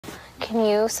Can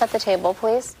you set the table,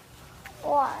 please?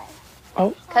 Why?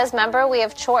 Oh. Because remember, we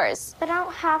have chores. But I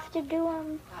don't have to do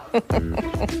them.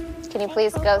 Can you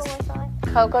please go?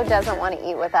 Coco doesn't want to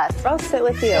eat with us. I'll sit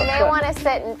with you. She may want to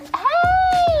sit and...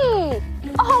 Hey!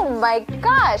 Oh, my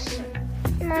gosh.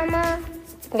 Mama.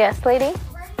 Yes, lady?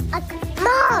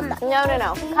 Mom!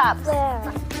 No. Cups.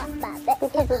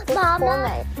 Because it's a school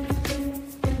night. I'm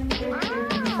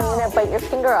going to bite your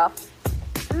finger off.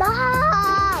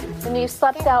 Mom! And you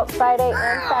slept out Friday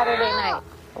and Saturday night.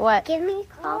 What? Give me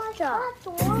cough drops.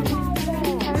 Give me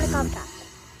cough drops.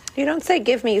 You don't say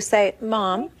give me, you say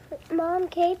mom. Mom,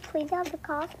 can you please have the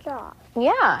cough drop?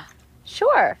 Yeah,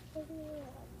 sure.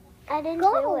 I didn't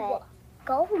do it.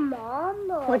 Go, Mom.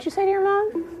 What'd you say to your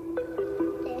mom?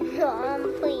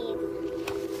 Mom, please.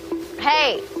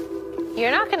 Hey,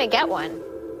 you're not going to get one.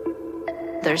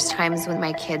 There's times when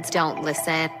my kids don't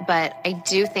listen, but I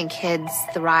do think kids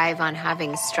thrive on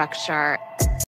having structure.